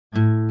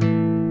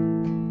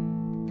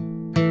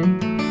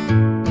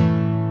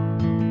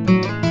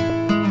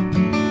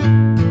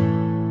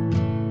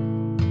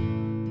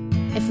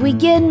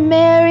get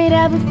married,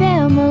 have a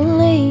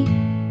family.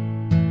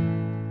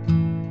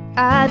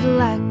 I'd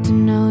like to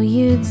know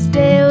you'd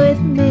stay with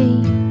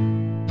me.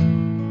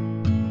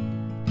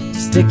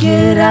 Stick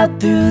it out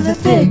through the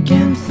thick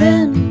and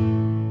thin.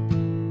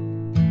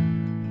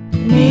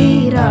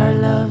 Need our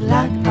love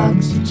like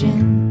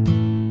oxygen.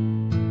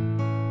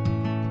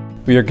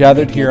 We are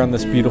gathered here on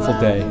this beautiful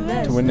day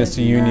to witness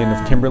the union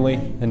of Kimberly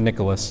and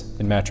Nicholas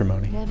in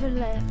matrimony.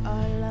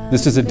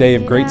 This is a day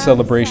of great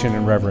celebration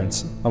and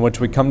reverence, on which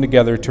we come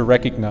together to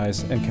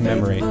recognize and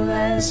commemorate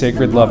the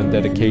sacred love and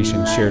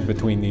dedication shared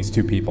between these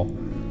two people.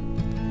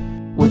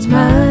 What's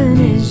mine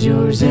is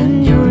yours,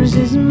 and yours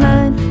is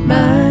mine.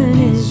 Mine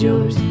is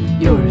yours,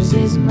 yours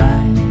is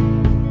mine.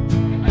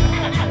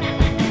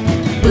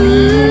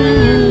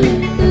 Ooh,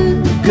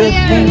 ooh, good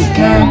things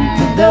come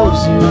for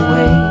those who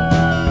wait.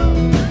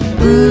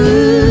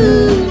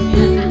 Ooh,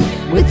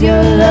 ooh, with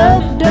your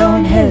love,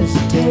 don't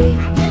hesitate.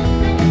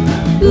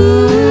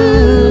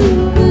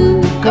 Ooh,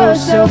 ooh, go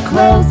so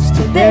close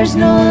till there's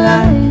no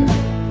line.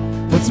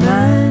 What's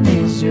mine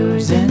is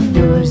yours, and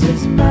yours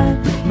is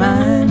mine.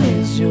 Mine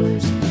is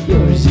yours,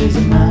 yours is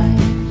mine.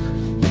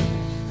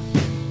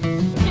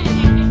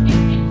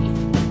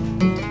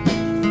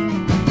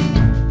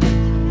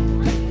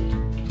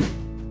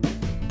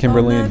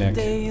 Kimberly and Nick,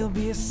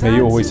 may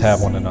you always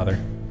have one another,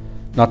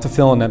 not to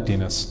fill an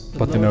emptiness,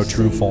 but to know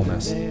true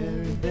fullness.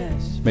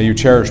 May you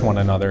cherish one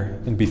another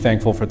and be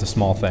thankful for the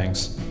small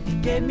things.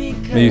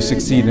 May you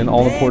succeed in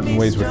all important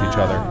ways with each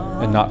other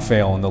and not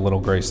fail in the little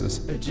graces.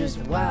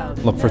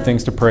 Look for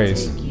things to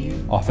praise,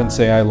 often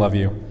say I love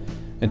you,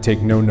 and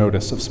take no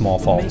notice of small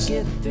faults.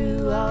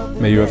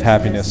 May you have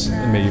happiness,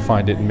 and may you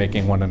find it in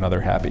making one another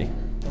happy.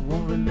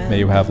 May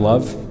you have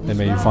love, and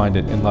may you find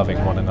it in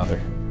loving one another.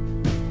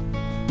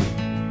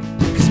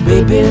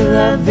 Baby,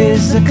 love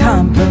is a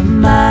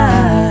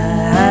compromise.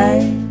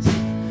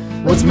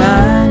 What's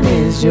mine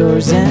is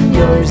yours, and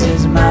yours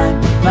is mine.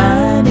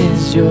 Mine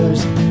is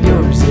yours,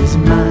 yours is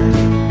mine.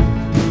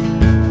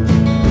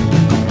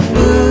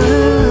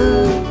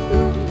 Ooh,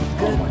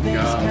 good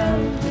things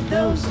come to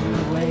those who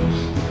wait.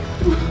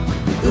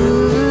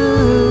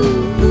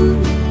 Ooh,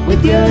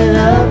 with your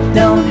love,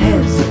 don't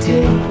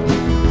hesitate.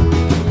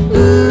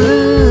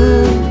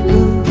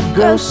 Ooh,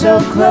 grow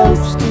so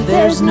close till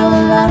there's no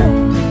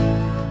line.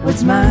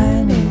 What's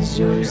mine is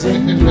yours,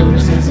 and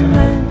yours is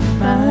mine.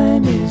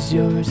 Mine is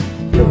yours,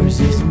 yours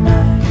is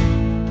mine.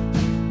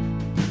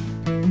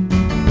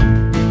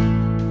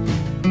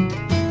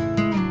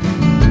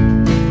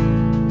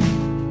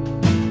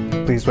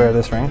 Please wear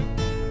this ring.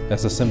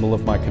 As a symbol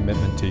of my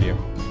commitment to you.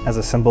 As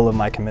a symbol of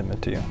my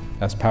commitment to you.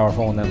 As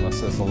powerful and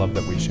endless as the love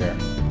that we share.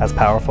 As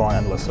powerful and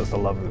endless as the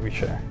love that we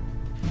share.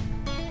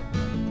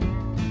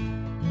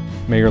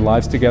 May your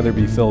lives together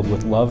be filled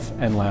with love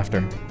and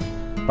laughter.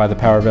 By the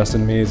power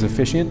vested in me as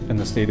officiant in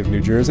the state of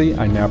New Jersey,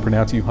 I now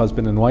pronounce you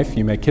husband and wife.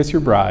 You may kiss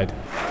your bride.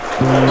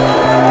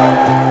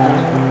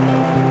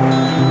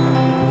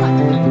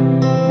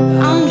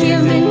 I'm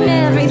giving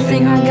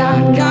everything I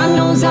got. God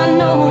knows I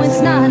know it's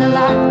not a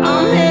lot.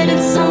 I'm headed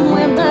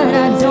somewhere, but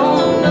I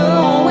don't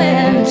know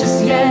where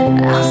just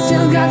yet. I've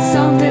still got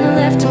something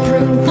left to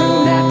prove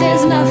that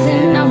there's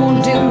nothing I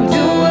won't do.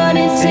 Do what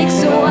it takes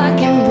so I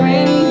can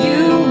bring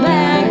you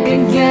back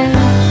again.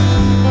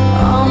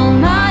 All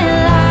my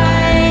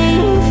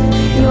life,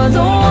 you're the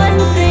one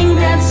thing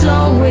that's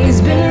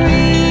always been real.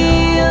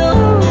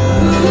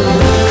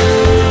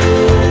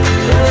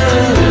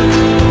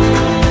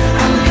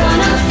 I'm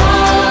gonna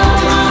follow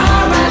my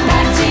heart right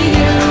back to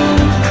you.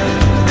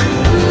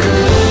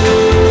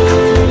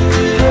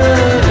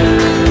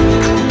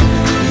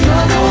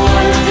 You're the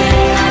one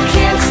thing I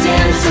can't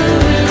stand to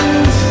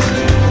lose.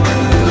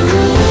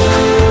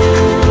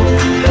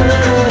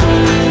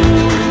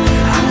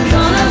 I'm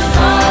gonna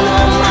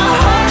follow my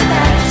heart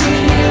back to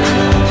you.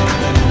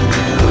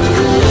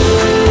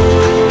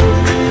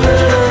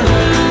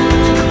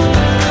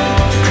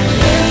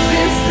 If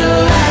it's the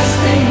last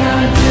thing I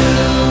do.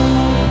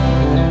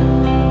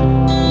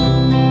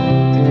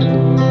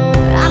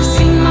 I've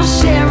seen my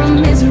share of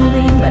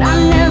misery, but I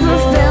never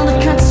felt a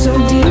cut so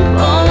deep.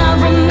 All I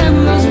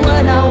remember is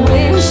what I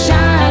wish I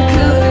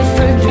could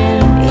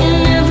forget. In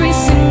every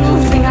single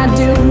thing I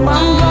do,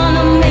 I'm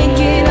gonna make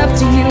it up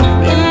to you.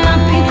 It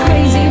might be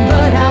crazy,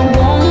 but I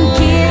won't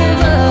give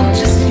up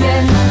just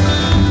yet.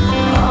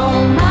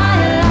 All my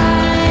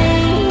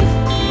life,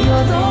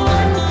 you're the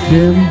one thing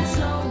Kim, that's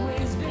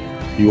always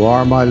been. you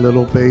are my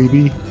little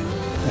baby,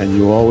 and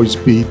you always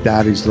be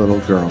daddy's little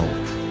girl.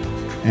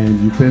 And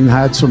you've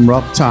had some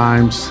rough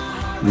times.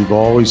 You've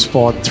always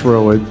fought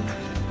through it,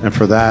 and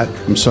for that,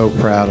 I'm so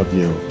proud of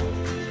you.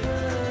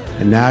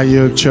 And now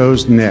you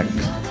chose Nick.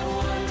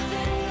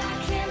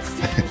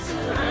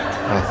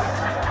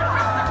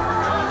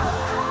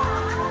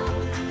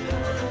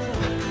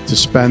 To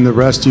spend the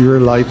rest of your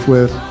life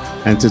with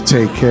and to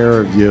take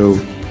care of you.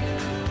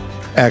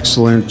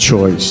 Excellent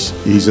choice.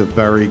 He's a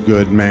very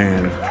good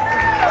man.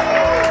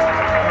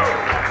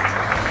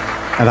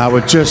 And I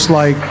would just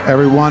like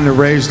everyone to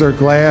raise their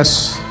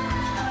glass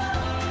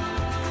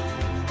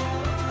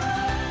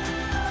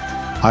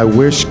I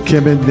wish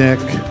Kim and Nick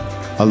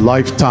a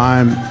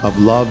lifetime of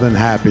love and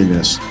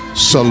happiness.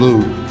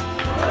 Salute.